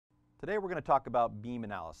Today we're going to talk about beam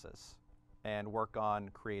analysis and work on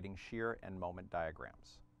creating shear and moment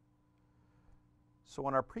diagrams. So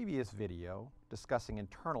in our previous video discussing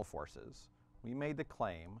internal forces, we made the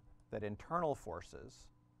claim that internal forces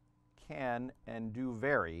can and do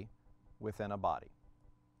vary within a body,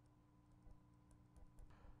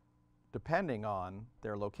 depending on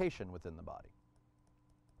their location within the body.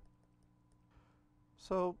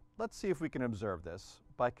 So let's see if we can observe this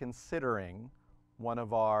by considering one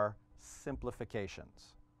of our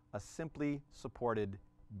simplifications, a simply supported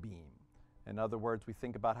beam. In other words, we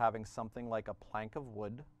think about having something like a plank of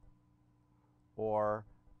wood or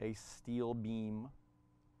a steel beam,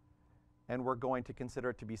 and we're going to consider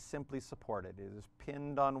it to be simply supported. It is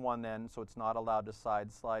pinned on one end, so it's not allowed to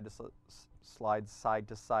slide side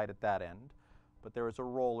to side at that end, but there is a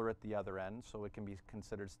roller at the other end, so it can be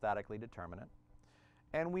considered statically determinate.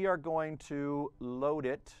 And we are going to load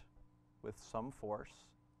it with some force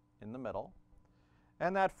in the middle,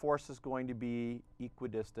 and that force is going to be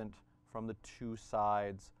equidistant from the two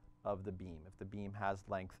sides of the beam. If the beam has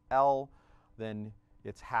length L, then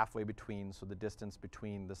it's halfway between, so the distance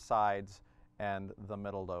between the sides and the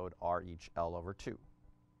middle load are each L/2.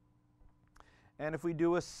 And if we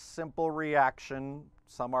do a simple reaction,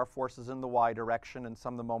 sum our forces in the y direction and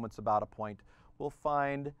sum the moments about a point, we'll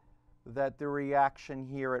find that the reaction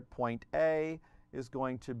here at point A is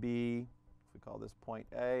going to be, if we call this point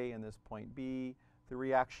A and this point B, the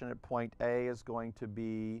reaction at point A is going to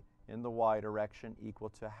be in the y direction equal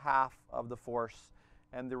to half of the force,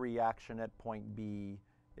 and the reaction at point B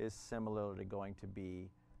is similarly going to be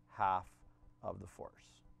half of the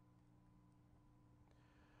force.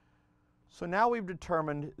 So now we've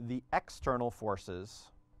determined the external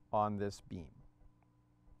forces on this beam.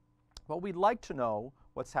 Well, we'd like to know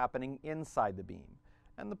what's happening inside the beam.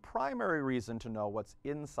 And the primary reason to know what's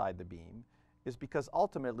inside the beam is because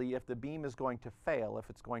ultimately, if the beam is going to fail,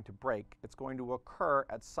 if it's going to break, it's going to occur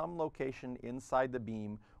at some location inside the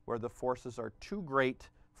beam where the forces are too great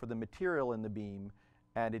for the material in the beam,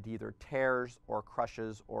 and it either tears or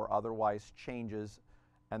crushes or otherwise changes,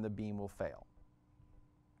 and the beam will fail.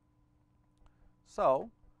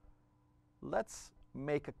 So let's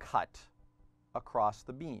make a cut across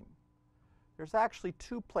the beam. There's actually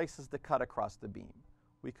two places to cut across the beam.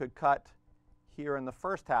 We could cut here in the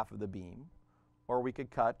first half of the beam, or we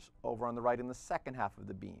could cut over on the right in the second half of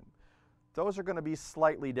the beam. Those are going to be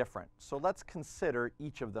slightly different, so let's consider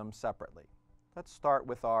each of them separately. Let's start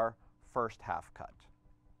with our first half cut.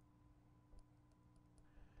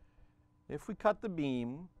 If we cut the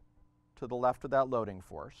beam to the left of that loading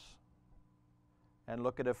force and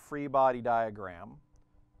look at a free body diagram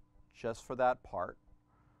just for that part,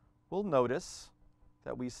 we'll notice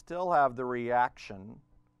that we still have the reaction,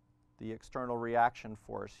 the external reaction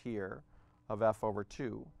force here of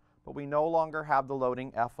F/2, but we no longer have the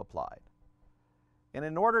loading F applied. And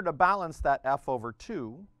in order to balance that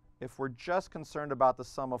F/2, if we're just concerned about the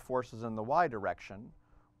sum of forces in the y direction,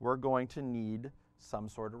 we're going to need some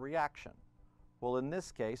sort of reaction. Well, in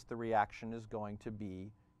this case, the reaction is going to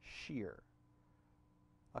be shear.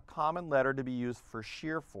 A common letter to be used for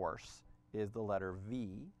shear force is the letter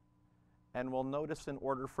V, and we'll notice in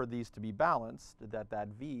order for these to be balanced that that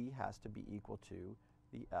V has to be equal to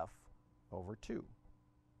the F/2.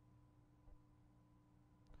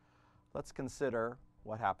 Let's consider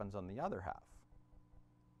what happens on the other half.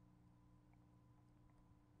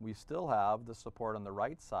 We still have the support on the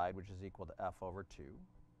right side, which is equal to F/2.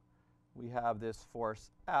 We have this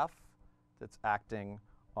force F that's acting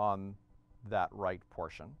on that right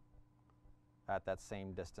portion at that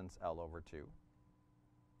same distance L/2.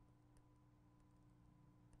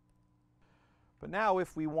 But now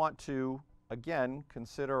if we want to, again,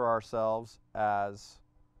 consider ourselves as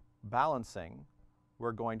balancing,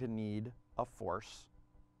 we're going to need a force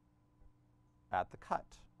at the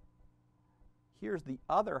cut. Here's the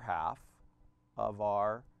other half of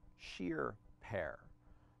our shear pair.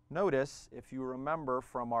 Notice, if you remember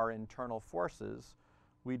from our internal forces,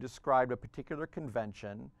 we described a particular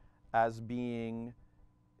convention as being,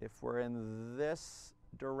 if we're in this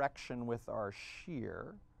direction with our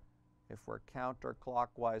shear, if we're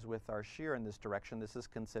counterclockwise with our shear in this direction, this is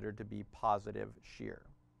considered to be positive shear.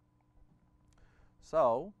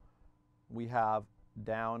 So we have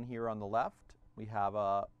down here on the left, we have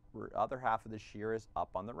a other half of the shear is up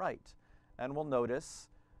on the right. And we'll notice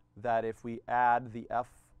that if we add V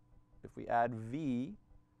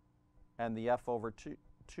and the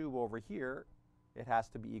F/2 over here, it has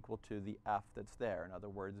to be equal to the F that's there. In other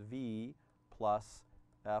words, V plus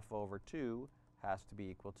F/2 has to be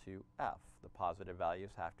equal to F. The positive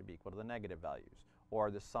values have to be equal to the negative values. or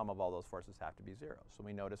the sum of all those forces have to be 0. So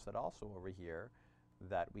we notice that also over here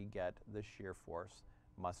that we get the shear force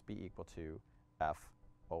must be equal to F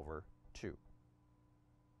over 2.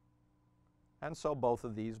 And so both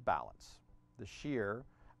of these balance. The shear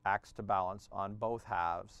acts to balance on both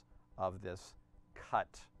halves of this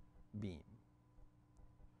cut beam.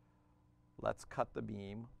 Let's cut the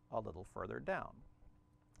beam a little further down.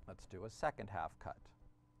 Let's do a second half cut.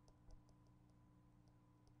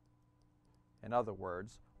 In other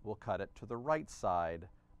words, we'll cut it to the right side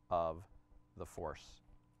of the force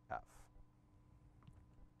F.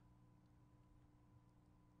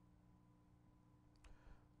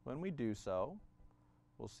 When we do so,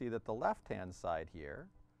 we'll see that the left-hand side here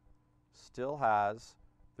still has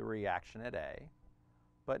the reaction at A,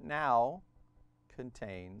 but now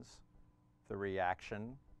contains the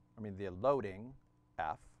the loading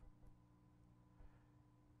F,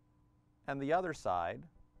 and the other side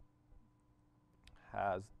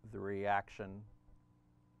has the reaction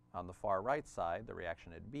on the far right side, the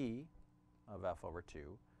reaction at B of F over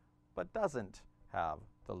 2, but doesn't have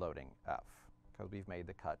the loading F because we've made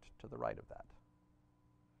the cut to the right of that.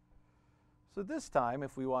 So this time,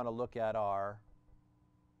 if we want to look at our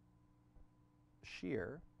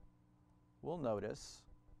shear, we'll notice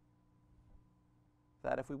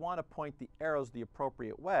that if we want to point the arrows the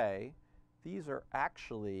appropriate way, these are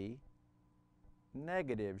actually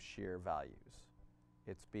negative shear values.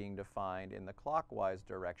 It's being defined in the clockwise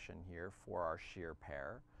direction here for our shear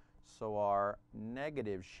pair. So our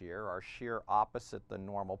negative shear, our shear opposite the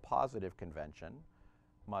normal positive convention,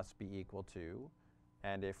 must be equal to,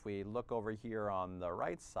 and if we look over here on the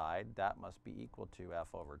right side, that must be equal to F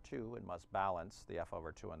over 2. It must balance the F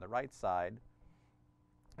over 2 on the right side.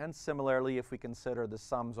 And similarly, if we consider the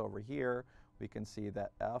sums over here, we can see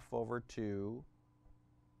that F over 2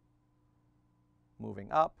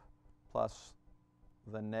 moving up plus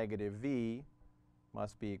the negative V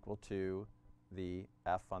must be equal to the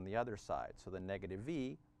F on the other side. So the negative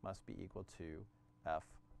V must be equal to F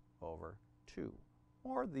over 2.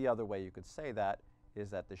 Or the other way you could say that is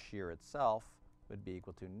that the shear itself would be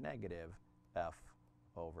equal to negative F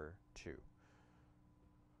over 2.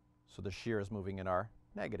 So the shear is moving in our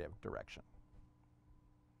negative direction.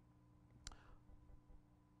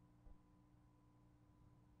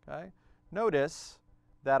 Okay? Notice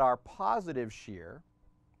that our positive shear,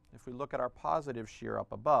 if we look at our positive shear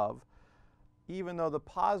up above, even though the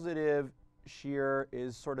positive shear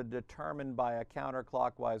is sort of determined by a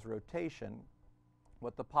counterclockwise rotation,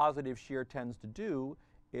 what the positive shear tends to do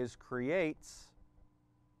is creates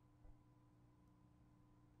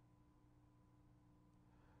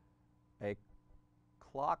a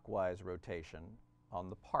clockwise rotation on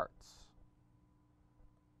the parts,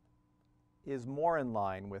 is more in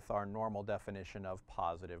line with our normal definition of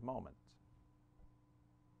positive moment.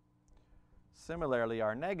 Similarly,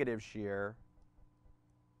 our negative shear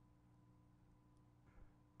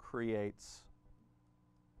creates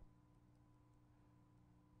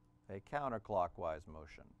a counterclockwise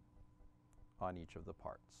motion on each of the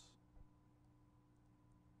parts.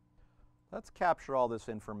 Let's capture all this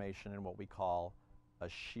information in what we call a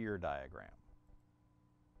shear diagram.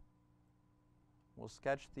 We'll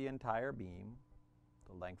sketch the entire beam,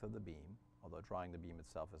 the length of the beam, although drawing the beam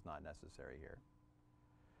itself is not necessary here.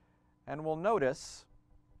 And we'll notice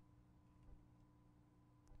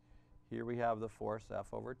here we have the force F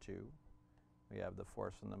over 2. We have the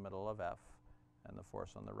force in the middle of F and the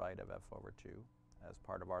force on the right of F over 2 as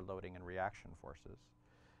part of our loading and reaction forces.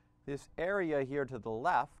 This area here to the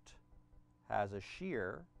left has a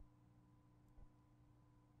shear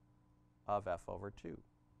of F over 2.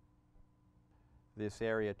 This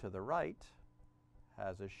area to the right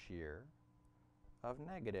has a shear of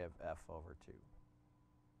negative F over 2.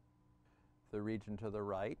 The region to the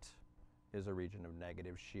right is a region of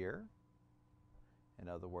negative shear. In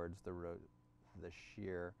other words, the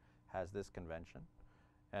shear has this convention,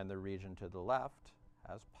 and the region to the left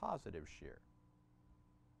has positive shear.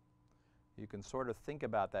 You can sort of think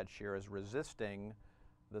about that shear as resisting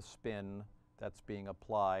the spin that's being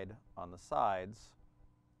applied on the sides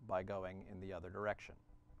by going in the other direction.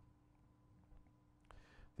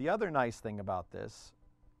 The other nice thing about this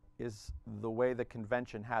is the way the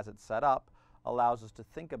convention has it set up allows us to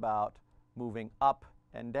think about moving up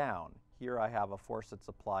and down. Here I have a force that's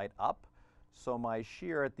applied up, so my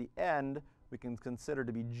shear at the end we can consider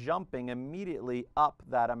to be jumping immediately up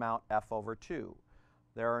that amount F over 2.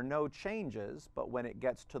 There are no changes, but when it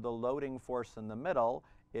gets to the loading force in the middle,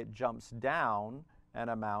 it jumps down an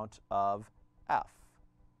amount of F.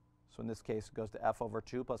 So in this case, it goes to F over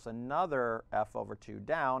 2 plus another F over 2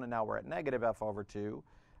 down, and now we're at negative F over 2.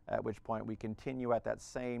 at which point we continue at that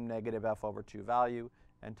same negative F over 2 value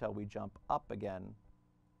until we jump up again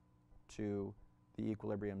to the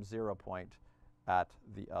equilibrium 0 point at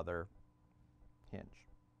the other hinge.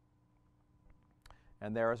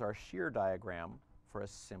 And there is our shear diagram for a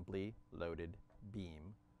simply loaded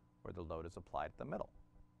beam where the load is applied at the middle.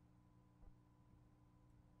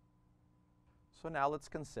 So now let's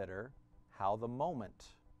consider how the moment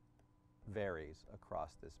varies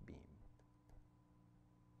across this beam.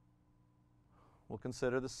 We'll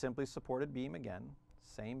consider the simply supported beam again,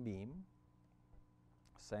 same beam,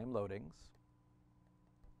 same loadings,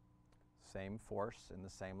 same force in the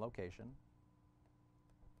same location,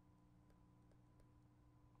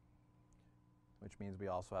 which means we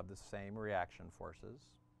also have the same reaction forces.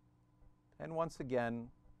 And once again,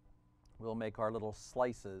 we'll make our little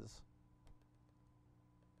slices,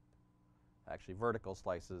 actually vertical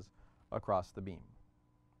slices, across the beam,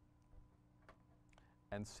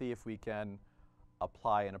 and see if we can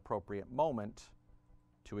apply an appropriate moment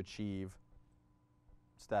to achieve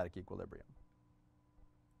static equilibrium.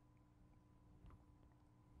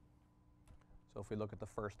 So if we look at the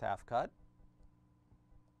first half cut,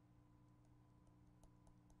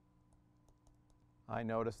 I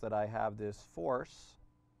notice that I have this force,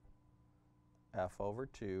 F over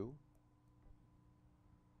 2,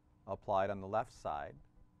 applied on the left side,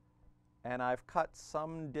 and I've cut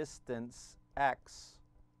some distance x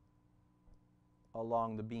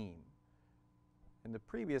along the beam. In the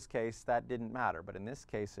previous case, that didn't matter, but in this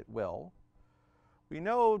case it will. We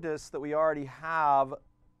notice that we already have,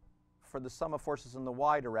 for the sum of forces in the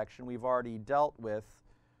y direction, we've already dealt with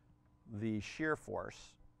the shear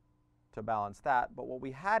force to balance that, but what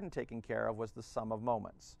we hadn't taken care of was the sum of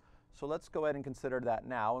moments. So let's go ahead and consider that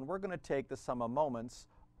now, and we're going to take the sum of moments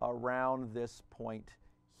around this point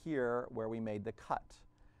here where we made the cut.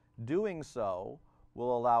 Doing so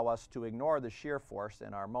will allow us to ignore the shear force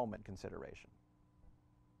in our moment consideration.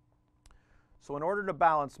 So in order to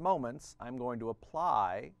balance moments, I'm going to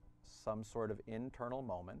apply some sort of internal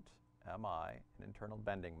moment, mi, an internal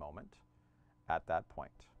bending moment, at that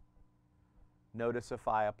point. Notice if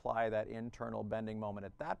I apply that internal bending moment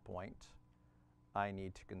at that point, I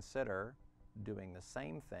need to consider doing the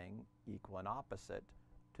same thing, equal and opposite,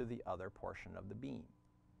 to the other portion of the beam.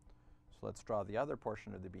 So let's draw the other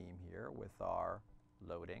portion of the beam here with our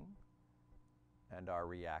loading and our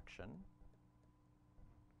reaction,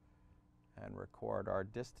 and record our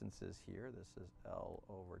distances here. This is L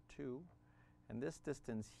over 2, and this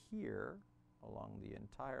distance here along the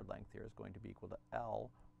entire length here is going to be equal to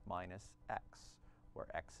L minus x, where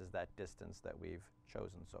x is that distance that we've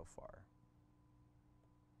chosen so far.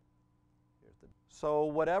 So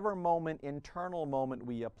whatever internal moment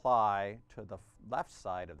we apply to the left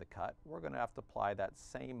side of the cut, we're going to have to apply that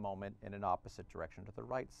same moment in an opposite direction to the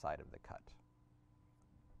right side of the cut.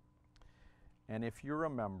 And if you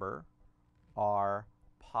remember, our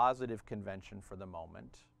positive convention for the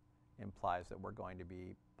moment implies that we're going to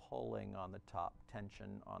be pulling on the top,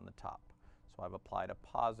 tension on the top. So I've applied a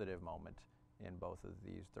positive moment in both of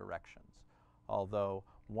these directions, although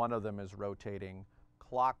one of them is rotating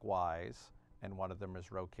clockwise and one of them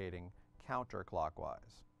is rotating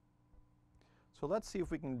counterclockwise. So let's see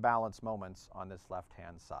if we can balance moments on this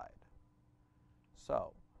left-hand side.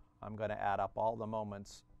 So I'm going to add up all the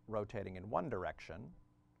moments rotating in one direction.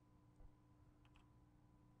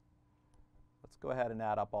 Let's go ahead and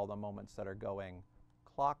add up all the moments that are going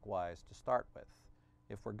clockwise to start with.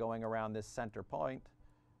 If we're going around this center point,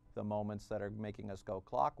 the moments that are making us go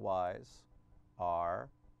clockwise are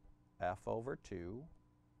F over 2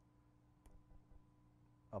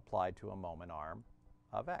 applied to a moment arm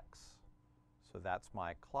of x. So that's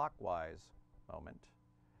my clockwise moment,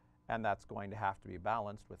 and that's going to have to be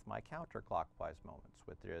balanced with my counterclockwise moments,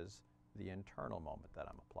 which is the internal moment that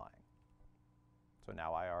I'm applying. So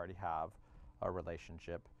now I already have a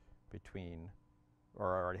relationship between,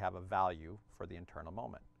 or I already have a value for the internal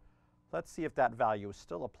moment. Let's see if that value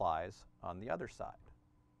still applies on the other side.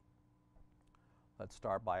 Let's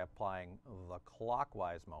start by applying the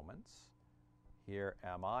clockwise moments. Here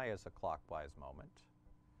mi is a clockwise moment.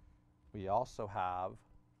 We also have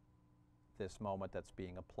this moment that's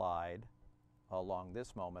being applied along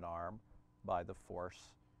this moment arm by the force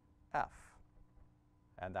F,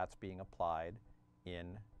 and that's being applied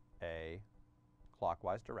in a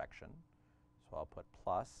clockwise direction. So I'll put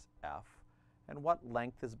plus F. And what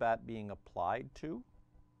length is that being applied to?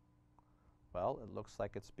 Well, it looks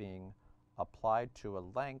like it's being applied to a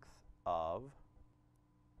length of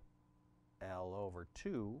L over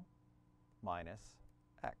 2 minus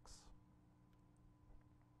x.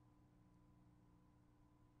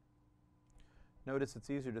 Notice it's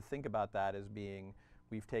easier to think about that as being,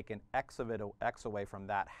 we've taken x away from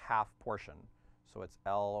that half portion. So it's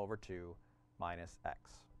L over 2 minus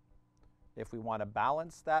x. If we want to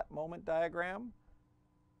balance that moment diagram,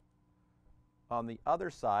 on the other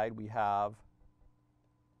side we have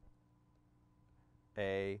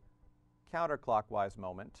a counterclockwise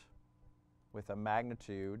moment with a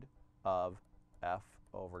magnitude of F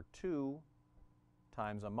over 2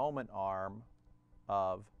 times a moment arm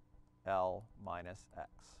of L minus x.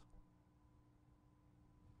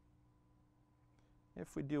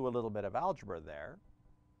 If we do a little bit of algebra there,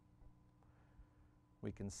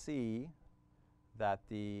 we can see that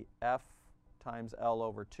the F times L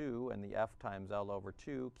over 2 and the F times L over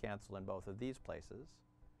 2 cancel in both of these places.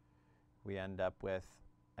 We end up with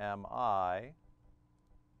mi,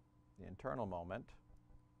 the internal moment,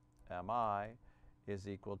 mi is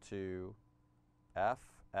equal to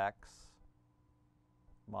Fx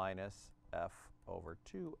minus F over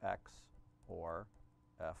 2x, or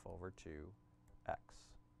F over 2x,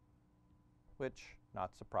 which,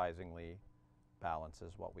 not surprisingly,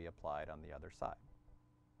 balances what we applied on the other side.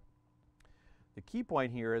 The key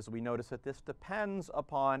point here is we notice that this depends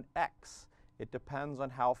upon x. It depends on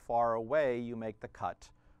how far away you make the cut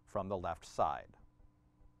from the left side.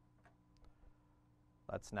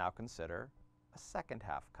 Let's now consider a second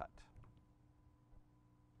half cut.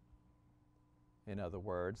 In other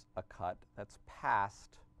words, a cut that's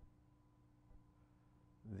past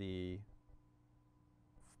the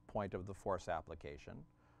point of the force application.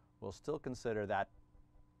 We'll still consider that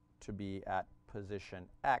to be at position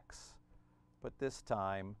x, but this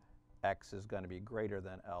time x is going to be greater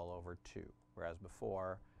than L over 2, whereas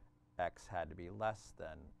before x had to be less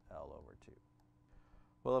than L over 2.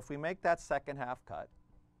 Well, if we make that second half cut,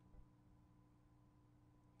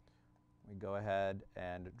 we go ahead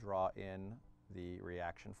and draw in the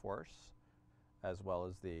reaction force as well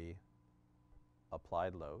as the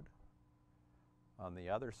applied load. On the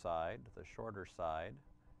other side, the shorter side,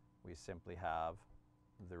 we simply have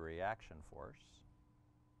the reaction force.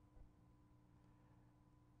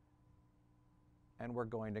 And we're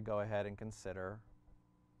going to go ahead and consider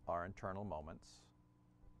our internal moments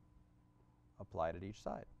applied at each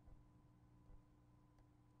side.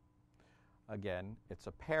 Again, it's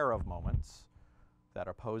a pair of moments that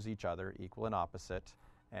oppose each other, equal and opposite,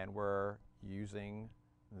 and we're using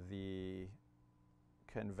the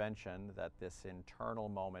convention that this internal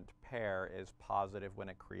moment pair is positive when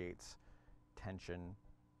it creates tension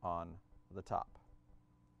on the top.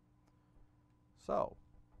 So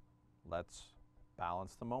let's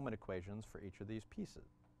balance the moment equations for each of these pieces.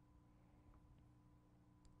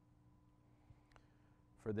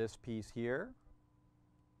 For this piece here,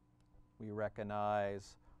 we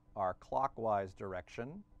recognize our clockwise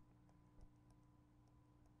direction,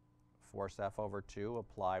 force F over 2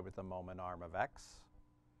 applied with the moment arm of x.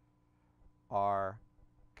 Our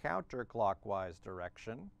counterclockwise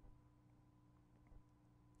direction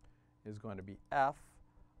is going to be F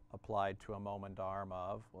applied to a moment arm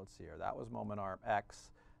of, let's see here, that was moment arm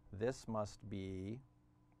x. This must be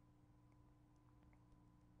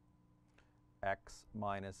x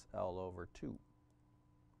minus L over 2.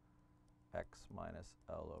 X minus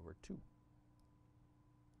L over 2.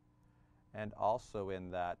 And also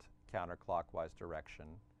in that counterclockwise direction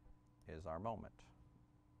is our moment.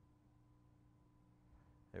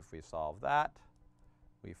 If we solve that,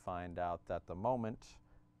 we find out that the moment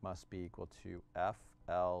must be equal to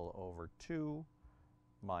FL over 2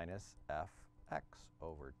 minus Fx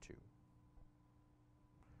over 2.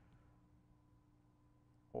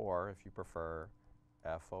 Or, if you prefer,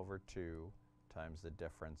 F over 2 times the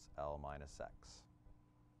difference L minus x.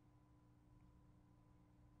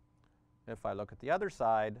 If I look at the other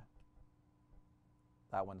side,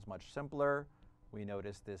 that one's much simpler. We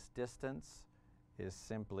notice this distance is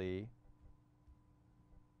simply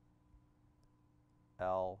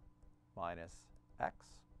L minus x.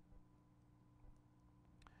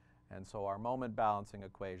 And so our moment balancing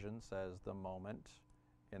equation says the moment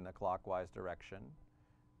in the clockwise direction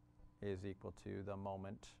is equal to the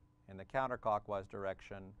moment in the counterclockwise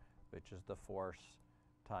direction, which is the force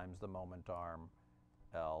times the moment arm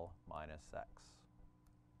L minus x,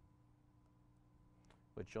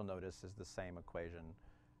 which you'll notice is the same equation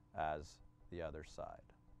as the other side.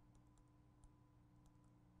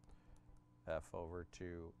 F over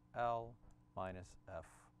 2L minus F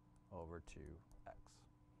over 2x.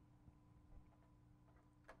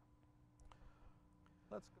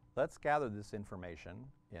 Let's gather this information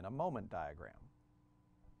in a moment diagram.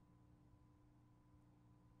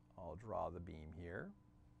 I'll draw the beam here.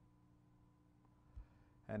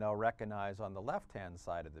 And I'll recognize on the left-hand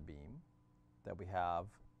side of the beam that we have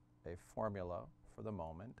a formula for the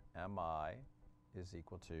moment, mi is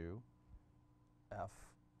equal to f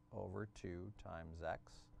over 2 times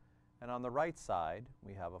x. And on the right side,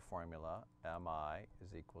 we have a formula, mi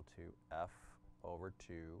is equal to f over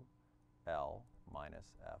 2l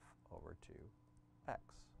minus f over 2x.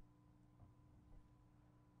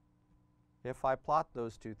 If I plot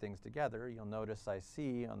those two things together, you'll notice I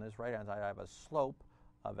see on this right-hand side I have a slope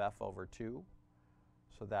of f over 2.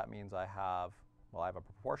 So that means I have a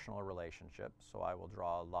proportional relationship, so I will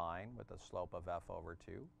draw a line with a slope of f over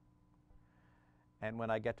 2. And when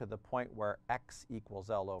I get to the point where x equals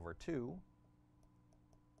L over 2,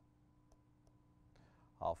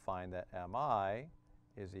 I'll find that mi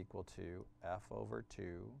is equal to f over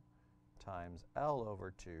 2 times L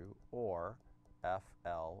over 2, or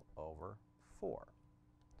FL over 4.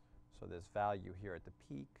 So this value here at the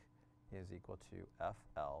peak is equal to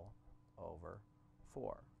FL over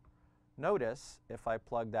 4. Notice if I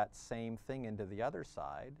plug that same thing into the other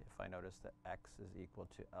side, if I notice that x is equal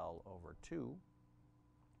to L over 2,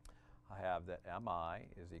 I have that mi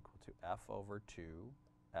is equal to f over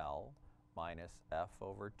 2L minus f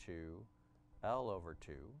over 2L over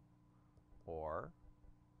 2, or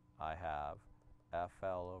I have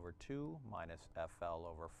FL over 2 minus FL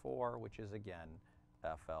over 4, which is again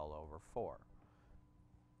FL over 4.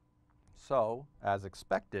 So, as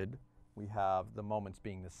expected, we have the moments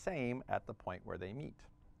being the same at the point where they meet.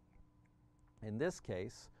 In this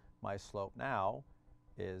case, my slope now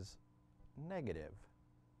is negative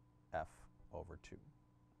f over 2.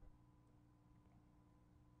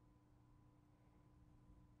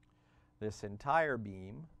 This entire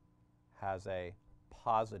beam has a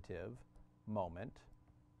positive moment,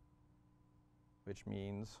 which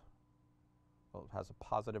means, well, it has a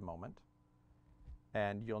positive moment.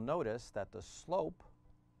 And you'll notice that the slope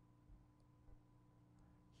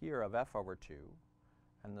here of f over 2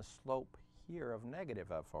 and the slope here of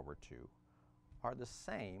negative f over 2 are the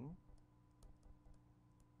same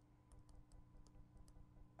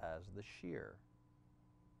as the shear.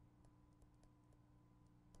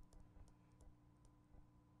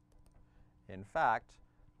 In fact,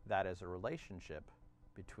 that is a relationship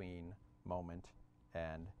between moment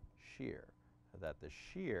and shear, that the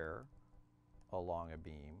shear along a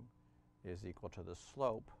beam is equal to the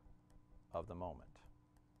slope of the moment,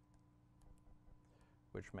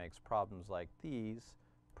 which makes problems like these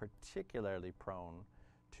particularly prone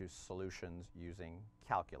to solutions using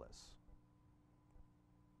calculus,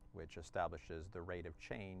 which establishes the rate of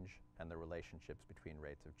change and the relationships between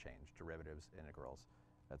rates of change, derivatives, integrals,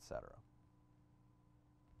 etc.